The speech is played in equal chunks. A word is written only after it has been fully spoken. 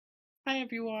Hi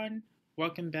everyone,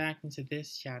 welcome back into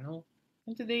this channel,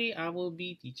 and today I will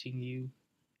be teaching you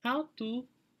how to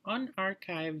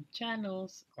unarchive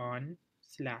channels on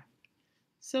Slack.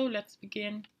 So let's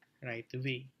begin right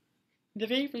away. The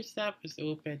very first step is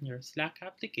open your Slack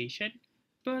application,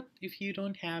 but if you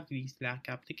don't have the Slack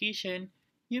application,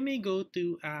 you may go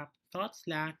to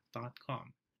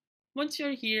app.slack.com. Once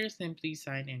you're here, simply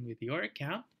sign in with your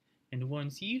account, and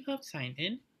once you have signed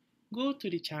in, go to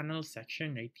the channel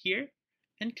section right here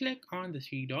and click on the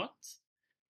three dots.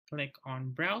 Click on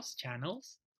Browse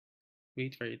Channels,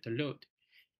 wait for it to load.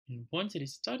 And once it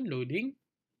is done loading,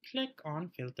 click on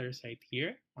Filters right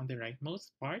here on the rightmost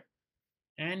part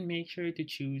and make sure to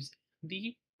choose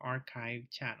the Archive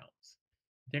Channels.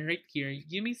 Then right here,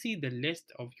 you may see the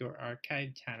list of your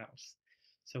archive channels.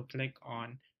 So click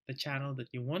on the channel that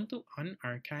you want to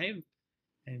unarchive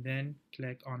and then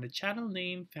click on the channel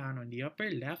name found on the upper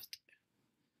left.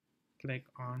 Click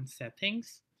on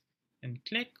Settings and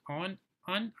click on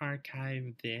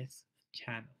Unarchive this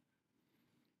channel.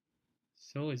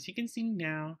 So as you can see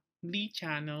now, the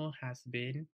channel has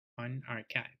been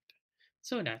unarchived.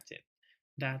 So that's it.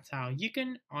 That's how you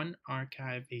can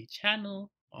unarchive a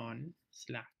channel on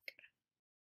Slack.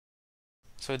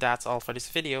 So that's all for this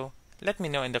video. Let me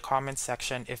know in the comments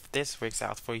section if this works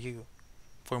out for you.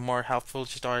 For more helpful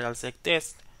tutorials like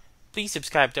this, please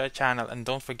subscribe to our channel and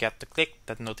don't forget to click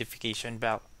that notification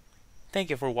bell. Thank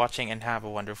you for watching and have a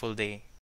wonderful day.